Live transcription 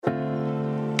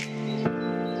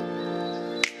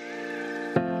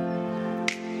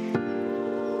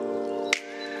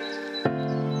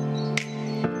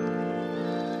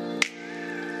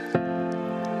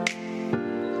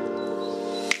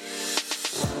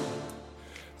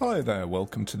Hi there,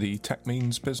 welcome to the Tech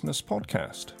Means Business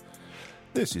podcast.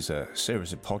 This is a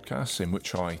series of podcasts in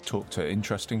which I talk to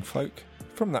interesting folk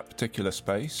from that particular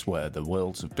space where the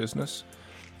worlds of business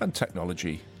and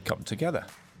technology come together.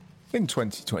 In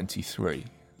 2023,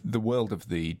 the world of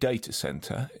the data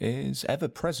center is ever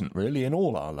present really in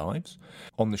all our lives.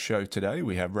 On the show today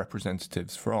we have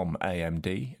representatives from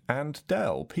AMD and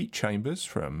Dell, Pete Chambers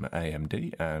from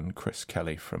AMD and Chris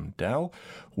Kelly from Dell.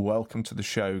 Welcome to the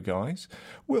show, guys.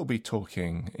 We'll be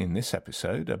talking in this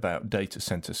episode about data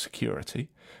center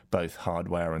security, both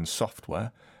hardware and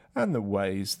software, and the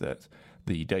ways that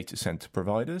the data center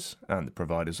providers and the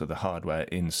providers of the hardware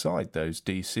inside those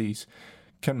DCs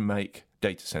can make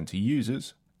data center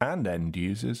users and end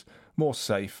users more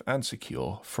safe and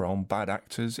secure from bad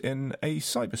actors in a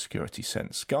cybersecurity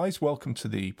sense. Guys, welcome to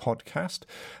the podcast.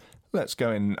 Let's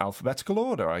go in alphabetical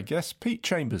order, I guess. Pete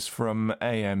Chambers from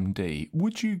AMD.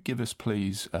 Would you give us,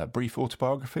 please, a brief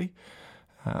autobiography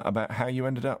about how you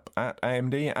ended up at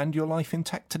AMD and your life in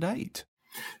tech to date?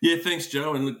 Yeah, thanks,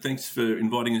 Joe, and look, thanks for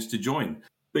inviting us to join.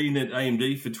 Been at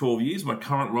AMD for 12 years. My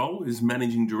current role is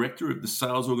Managing Director of the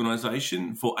sales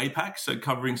organisation for APAC, so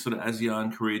covering sort of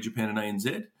ASEAN, Korea, Japan and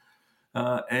ANZ,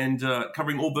 and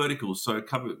covering all verticals, so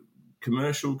cover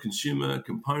commercial, consumer,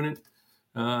 component,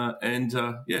 it's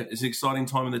an exciting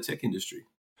time in the tech industry.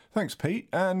 Thanks, Pete.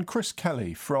 And Chris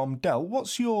Kelly from Dell.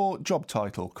 What's your job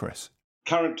title, Chris?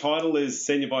 Current title is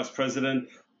Senior Vice President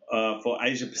for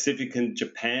Asia Pacific and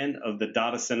Japan of the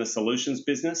Data Center Solutions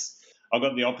business. I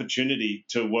got the opportunity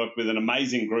to work with an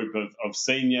amazing group of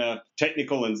senior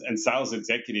technical and sales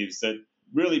executives that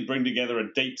really bring together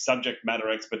a deep subject matter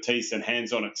expertise and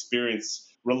hands-on experience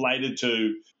related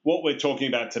to what we're talking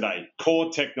about today,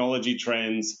 core technology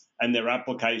trends and their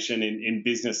application in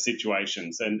business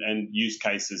situations and use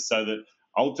cases, so that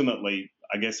ultimately,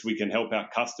 I guess, we can help our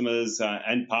customers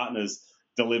and partners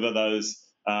deliver those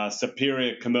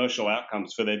superior commercial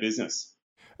outcomes for their business.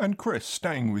 And Chris,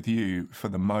 staying with you for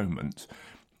the moment,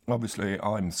 obviously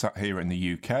I'm sat here in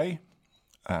the UK.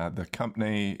 The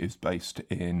company is based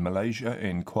in Malaysia,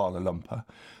 in Kuala Lumpur.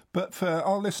 But for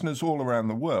our listeners all around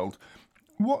the world,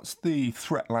 what's the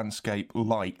threat landscape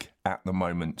like at the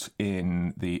moment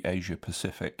in the Asia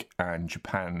Pacific and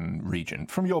Japan region,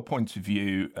 from your point of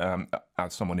view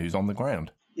as someone who's on the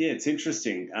ground? Yeah, it's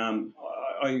interesting.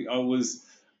 I was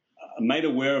made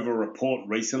aware of a report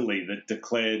recently that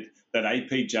declared that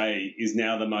APJ is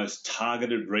now the most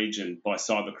targeted region by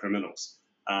cyber criminals.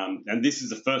 And this is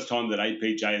the first time that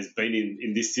APJ has been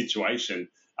in this situation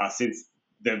since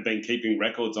they've been keeping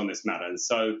records on this matter. And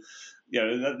so,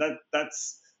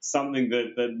 that's something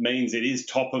that means it is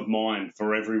top of mind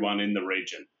for everyone in the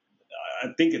region. I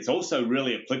think it's also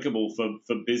really applicable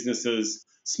for businesses,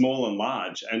 small and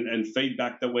large, and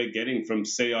feedback that we're getting from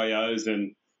CIOs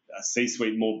and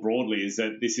C-suite more broadly is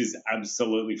that this is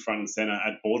absolutely front and center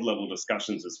at board level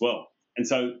discussions as well. And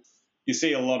so you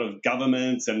see a lot of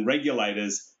governments and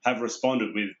regulators have responded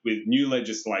with new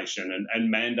legislation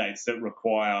and mandates that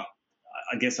require,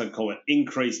 I guess I'd call it,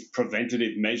 increased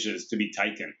preventative measures to be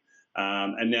taken.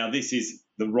 And now this is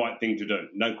the right thing to do,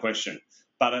 no question.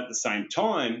 But at the same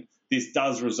time, this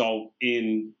does result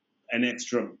in an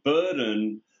extra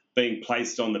burden being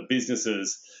placed on the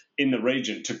businesses in the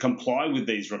region to comply with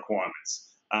these requirements,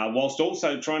 whilst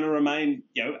also trying to remain,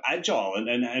 agile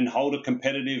and hold a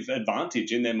competitive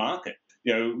advantage in their market.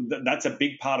 That's a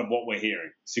big part of what we're hearing.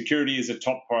 Security is a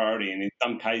top priority, and in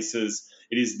some cases,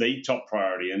 it is the top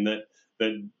priority, and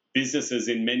that businesses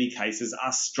in many cases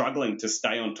are struggling to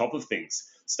stay on top of things,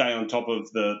 stay on top of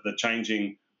the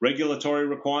changing regulatory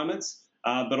requirements,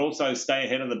 but also stay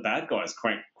ahead of the bad guys,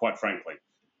 quite frankly.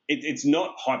 It's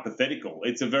not hypothetical.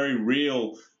 It's a very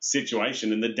real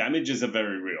situation, and the damages are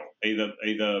very real,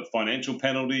 either financial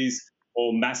penalties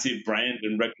or massive brand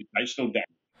and reputational damage.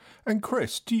 And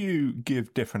Chris, do you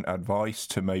give different advice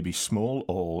to maybe small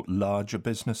or larger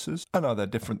businesses? And are there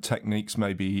different techniques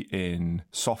maybe in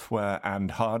software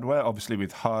and hardware? Obviously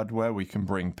with hardware we can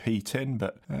bring Pete in,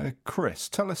 but Chris,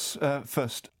 tell us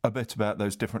first a bit about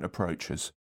those different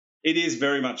approaches. It is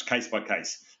very much case by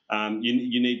case.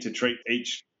 You need to treat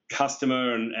each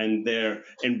customer and their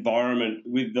environment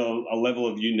with a level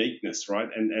of uniqueness, right?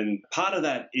 And part of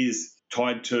that is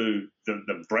tied to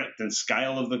the breadth and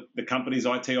scale of the company's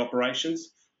IT operations.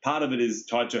 Part of it is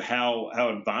tied to how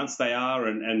advanced they are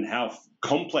and how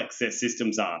complex their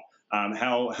systems are.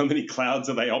 How many clouds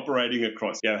are they operating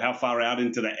across? How far out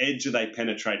into the edge are they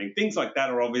penetrating? Things like that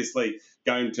are obviously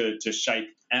going to shape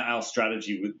our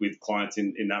strategy with clients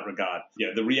in that regard.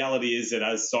 The reality is that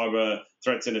as cyber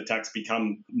threats and attacks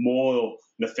become more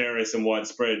nefarious and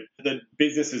widespread, that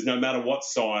businesses, no matter what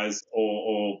size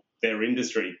or their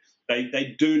industry,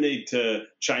 they do need to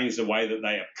change the way that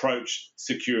they approach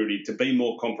security to be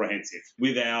more comprehensive.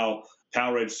 With our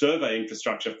PowerEdge server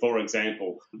infrastructure, for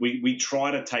example, we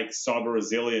try to take cyber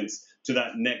resilience to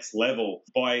that next level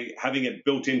by having it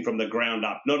built in from the ground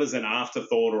up, not as an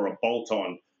afterthought or a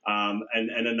bolt-on,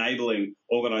 and enabling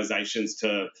organizations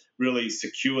to really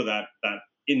secure that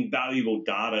invaluable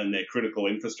data in their critical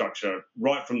infrastructure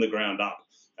right from the ground up,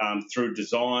 through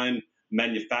design,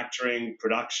 manufacturing,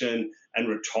 production, and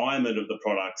retirement of the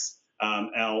products.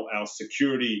 Our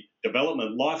security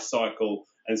development lifecycle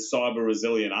and cyber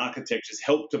resilient architectures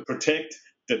help to protect,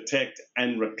 detect,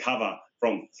 and recover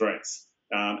from threats.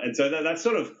 And so that's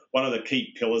sort of one of the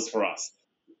key pillars for us.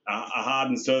 A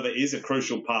hardened server is a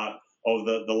crucial part of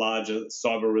the larger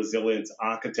cyber resilience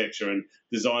architecture, and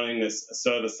designing a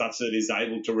server such that it is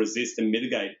able to resist and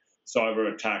mitigate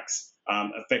cyber attacks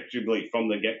effectively from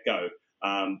the get-go.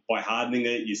 By hardening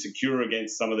it, you secure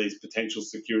against some of these potential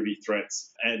security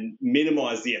threats and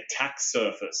minimize the attack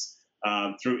surface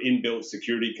through inbuilt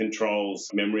security controls,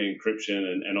 memory encryption,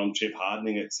 and on-chip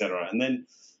hardening, etc. And then,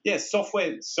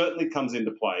 software certainly comes into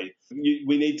play.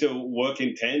 We need to work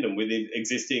in tandem with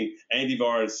existing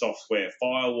antivirus software,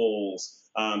 firewalls,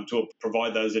 to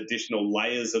provide those additional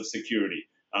layers of security,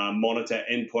 monitor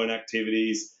endpoint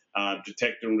activities,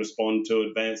 detect and respond to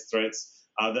advanced threats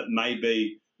that may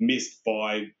be missed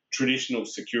by traditional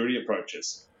security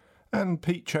approaches. And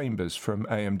Pete Chambers from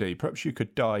AMD, perhaps you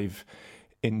could dive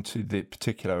into the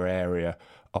particular area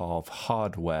of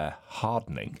hardware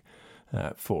hardening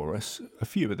for us. A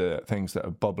few of the things that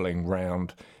are bubbling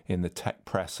round in the tech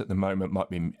press at the moment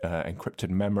might be encrypted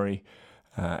memory,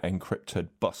 encrypted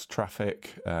bus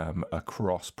traffic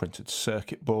across printed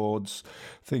circuit boards,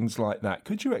 things like that.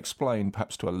 Could you explain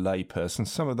perhaps to a layperson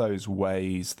some of those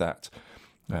ways that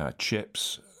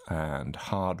chips and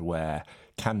hardware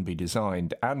can be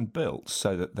designed and built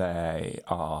so that they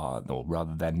are, or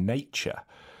rather their nature,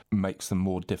 makes them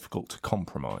more difficult to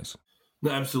compromise?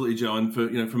 No, absolutely, Joe. And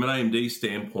from an AMD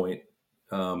standpoint,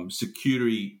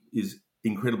 security is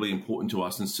incredibly important to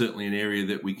us, and certainly an area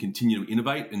that we continue to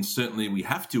innovate, and certainly we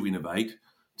have to innovate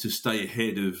to stay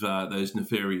ahead of those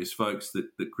nefarious folks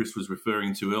that Chris was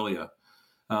referring to earlier.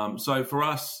 So for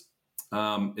us,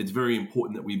 it's very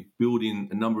important that we build in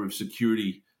a number of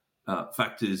security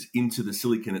factors into the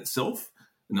silicon itself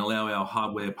and allow our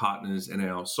hardware partners and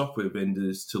our software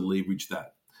vendors to leverage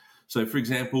that. So, for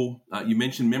example, you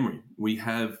mentioned memory. We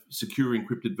have secure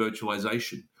encrypted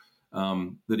virtualization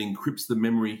that encrypts the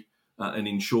memory and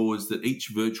ensures that each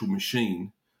virtual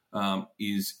machine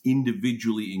is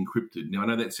individually encrypted. Now, I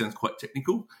know that sounds quite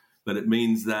technical, but it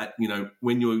means that,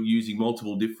 when you're using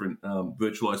multiple different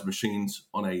virtualized machines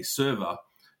on a server,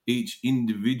 each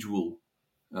individual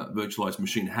virtualized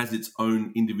machine has its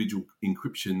own individual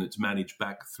encryption that's managed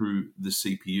back through the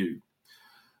CPU.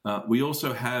 We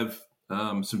also have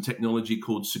some technology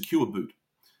called Secure Boot,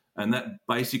 and that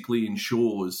basically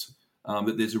ensures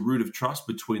that there's a root of trust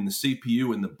between the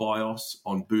CPU and the BIOS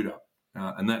on boot up,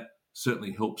 and that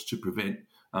certainly helps to prevent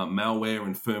malware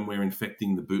and firmware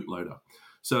infecting the bootloader.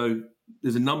 So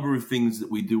there's a number of things that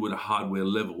we do at a hardware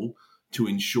level to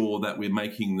ensure that we're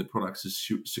making the products as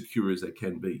secure as they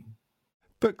can be.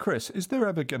 But Chris, is there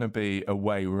ever going to be a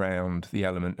way around the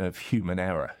element of human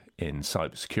error in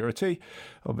cybersecurity?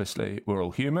 Obviously, we're all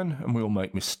human and we all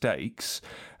make mistakes.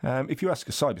 If you ask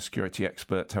a cybersecurity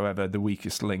expert, however, the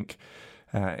weakest link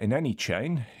in any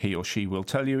chain, he or she will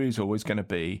tell you is always going to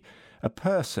be a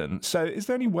person. So is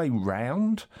there any way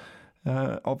round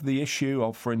of the issue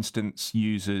of, for instance,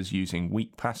 users using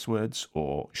weak passwords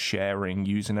or sharing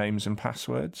usernames and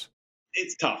passwords?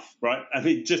 It's tough, right? I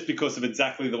mean, just because of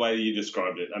exactly the way you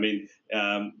described it. I mean,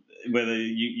 whether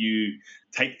you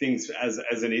take things as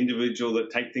an individual that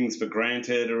take things for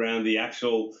granted around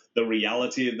the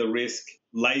reality of the risk,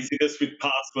 laziness with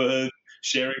passwords,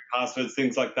 sharing passwords,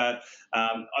 things like that.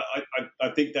 I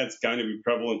think that's going to be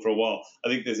prevalent for a while. I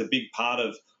think there's a big part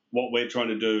of what we're trying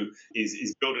to do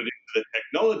is build it into the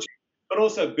technology, but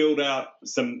also build out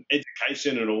some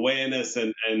education and awareness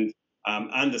and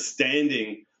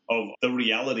understanding of the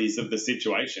realities of the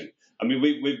situation. I mean,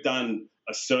 we've done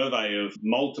a survey of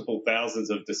multiple thousands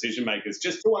of decision makers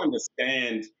just to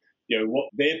understand, what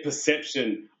their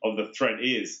perception of the threat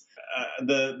is.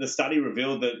 The study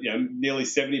revealed that nearly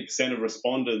 70% of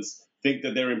respondents think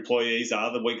that their employees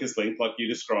are the weakest link, like you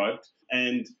described,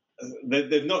 and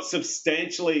they've not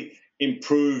substantially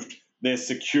improved their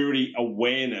security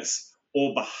awareness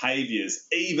or behaviours,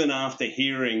 even after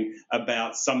hearing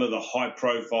about some of the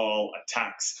high-profile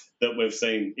attacks that we've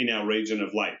seen in our region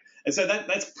of late. And so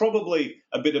that's probably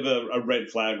a bit of a red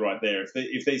flag right there.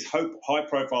 If these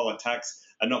high-profile attacks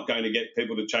are not going to get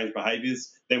people to change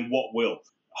behaviours, then what will?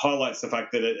 Highlights the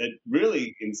fact that it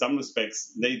really, in some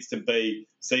respects, needs to be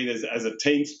seen as a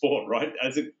team sport, right?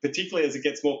 Particularly as it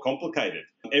gets more complicated.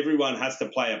 Everyone has to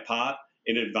play a part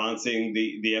in advancing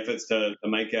the efforts to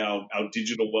make our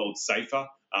digital world safer,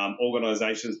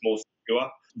 organisations more secure,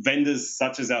 vendors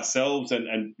such as ourselves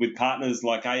and with partners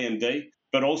like AMD,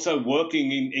 but also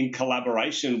working in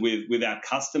collaboration with our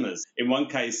customers. In one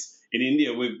case, in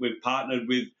India, we've partnered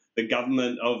with the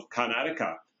government of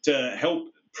Karnataka to help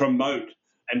promote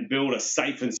and build a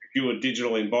safe and secure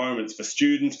digital environments for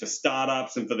students, for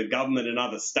startups, and for the government and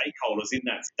other stakeholders in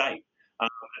that state. And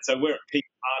so we're a key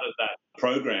part of that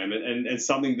program, and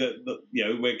something that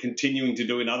we're continuing to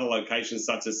do in other locations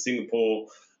such as Singapore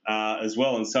as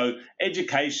well. And so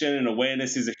education and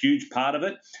awareness is a huge part of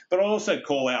it. But I also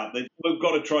call out that we've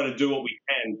got to try to do what we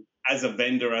can as a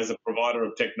vendor, as a provider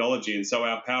of technology. And so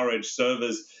our PowerEdge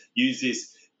servers use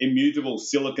this immutable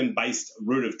silicon-based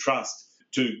root of trust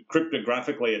to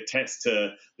cryptographically attest to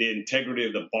the integrity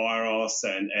of the BIOS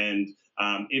and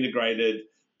integrated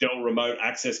Dell remote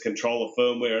access controller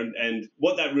firmware. And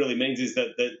what that really means is that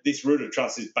this root of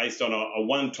trust is based on a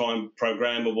one-time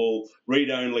programmable,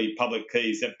 read-only public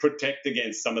keys that protect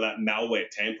against some of that malware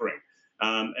tampering.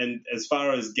 And as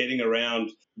far as getting around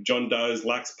John Doe's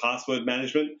lax password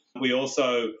management, we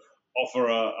also offer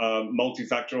a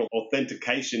multi-factor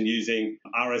authentication using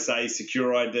RSA,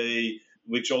 Secure ID,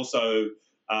 which also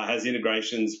has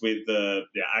integrations with the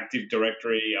Active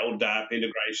Directory, LDAP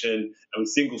integration, and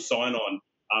single sign-on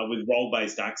with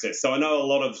role-based access. So I know a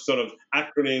lot of sort of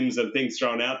acronyms and things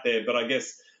thrown out there, but I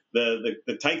guess the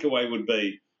takeaway would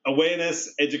be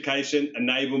awareness, education,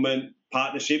 enablement,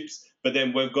 partnerships, but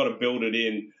then we've got to build it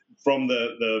in from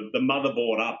the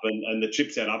motherboard up and the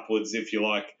chipset upwards, if you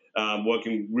like,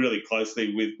 working really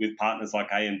closely with partners like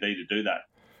AMD to do that.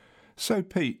 So,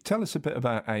 Pete, tell us a bit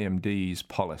about AMD's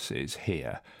policies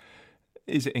here.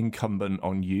 Is it incumbent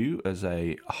on you as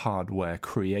a hardware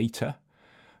creator,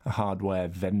 a hardware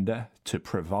vendor, to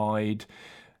provide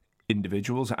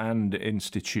individuals and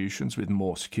institutions with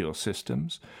more secure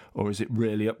systems? Or is it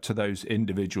really up to those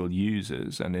individual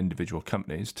users and individual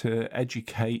companies to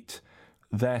educate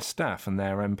their staff and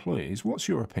their employees? What's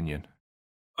your opinion?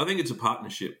 I think it's a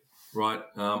partnership, right?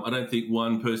 I don't think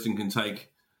one person can take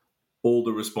all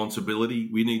the responsibility.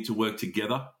 We need to work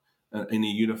together in a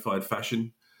unified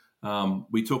fashion.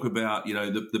 We talk about,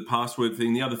 the password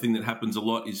thing. The other thing that happens a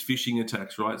lot is phishing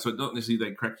attacks, right? So not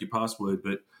necessarily they crack your password,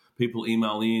 but people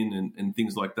email in and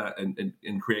things like that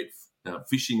and create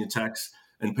phishing attacks,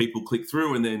 and people click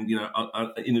through and then,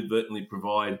 inadvertently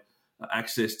provide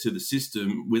access to the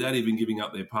system without even giving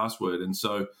up their password. And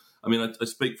so, I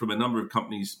speak from a number of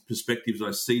companies' perspectives.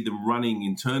 I see them running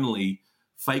internally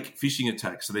fake phishing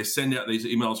attacks. So they send out these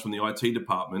emails from the IT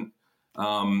department,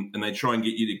 and they try and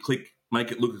get you to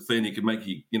make it look authentic and make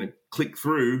you, click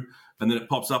through, and then it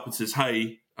pops up and says,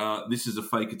 hey, this is a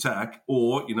fake attack,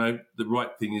 or, the right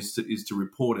thing is to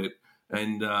report it.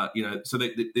 And, so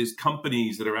there's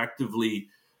companies that are actively,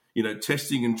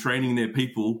 testing and training their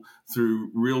people through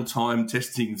real-time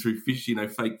testing through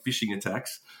fake phishing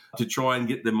attacks to try and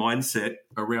get the mindset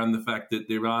around the fact that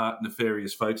there are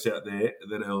nefarious folks out there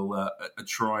that are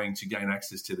trying to gain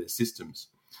access to their systems.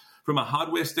 From a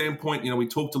hardware standpoint, we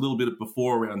talked a little bit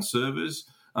before around servers.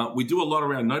 We do a lot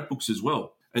around notebooks as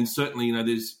well. And certainly,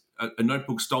 there's a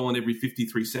notebook stolen every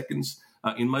 53 seconds.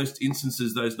 In most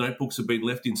instances, those notebooks have been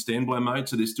left in standby mode,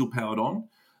 so they're still powered on.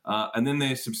 And then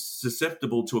they're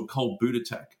susceptible to a cold boot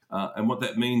attack. And what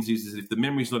that means is if the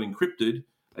memory's not encrypted,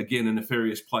 again, a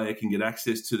nefarious player can get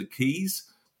access to the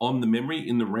keys on the memory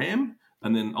in the RAM,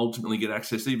 and then ultimately get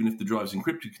access, even if the drive's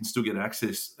encrypted, can still get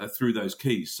access through those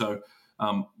keys. So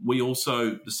we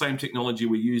also, the same technology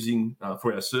we're using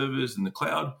for our servers in the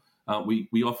cloud,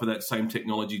 we offer that same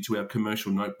technology to our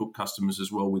commercial notebook customers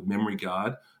as well with Memory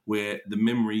Guard, where the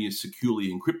memory is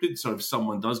securely encrypted. So if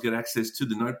someone does get access to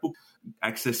the notebook,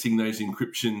 accessing those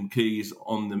encryption keys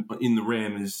in the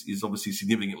RAM is obviously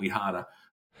significantly harder.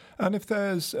 And if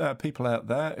there's people out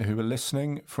there who are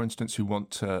listening, for instance, who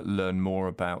want to learn more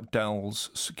about Dell's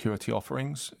security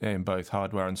offerings in both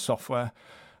hardware and software,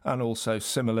 and also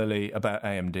similarly about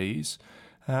AMD's,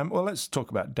 well, let's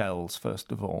talk about Dell's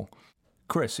first of all.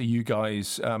 Chris, are you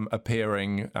guys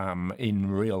appearing in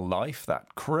real life,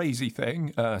 that crazy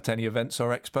thing, at any events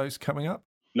or expos coming up?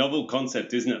 Novel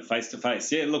concept, isn't it? Face to face.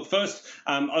 Yeah, look, first,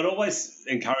 I'd always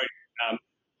encourage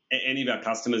any of our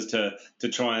customers to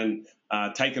try and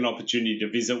take an opportunity to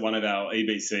visit one of our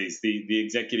EBCs, the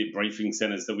executive briefing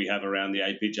centres that we have around the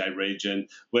APJ region,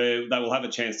 where they will have a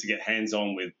chance to get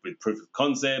hands-on with proof of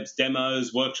concepts,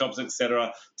 demos, workshops,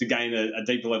 etc., to gain a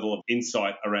deeper level of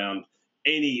insight around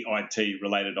any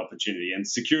IT-related opportunity. And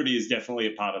security is definitely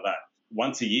a part of that.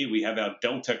 Once a year, we have our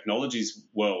Dell Technologies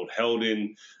World held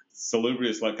in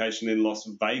salubrious location in Las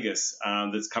Vegas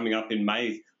that's coming up in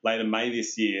later May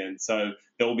this year. And so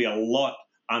there will be a lot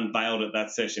unveiled at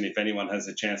that session if anyone has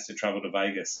a chance to travel to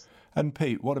Vegas. And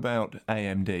Pete, what about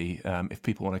AMD? If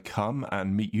people want to come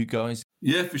and meet you guys?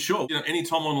 Yeah, for sure.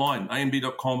 Anytime online,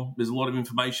 amd.com, there's a lot of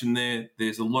information there.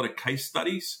 There's a lot of case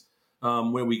studies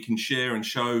where we can share and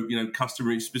show,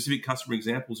 specific customer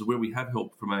examples of where we have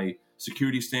helped from a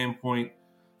security standpoint,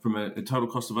 from a total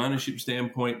cost of ownership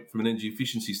standpoint, from an energy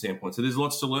efficiency standpoint. So there's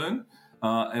lots to learn,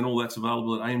 and all that's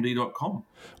available at amd.com.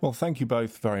 Well, thank you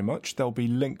both very much. There'll be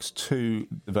links to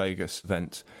the Vegas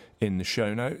event in the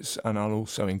show notes, and I'll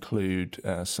also include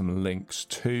some links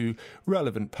to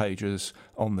relevant pages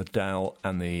on the Dell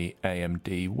and the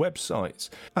AMD websites.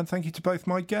 And thank you to both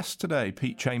my guests today,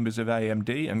 Pete Chambers of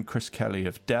AMD and Chris Kelly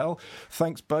of Dell.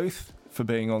 Thanks both for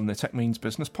being on the Tech Means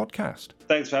Business podcast.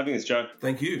 Thanks for having us, Joe.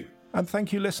 Thank you. And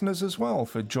thank you, listeners, as well,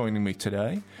 for joining me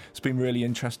today. It's been really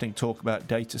interesting to talk about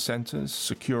data centres,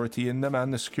 security in them,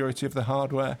 and the security of the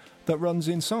hardware that runs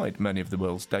inside many of the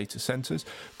world's data centres.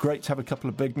 Great to have a couple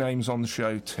of big names on the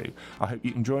show too. I hope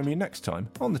you can join me next time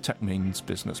on the Tech Means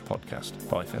Business podcast.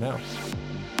 Bye for now.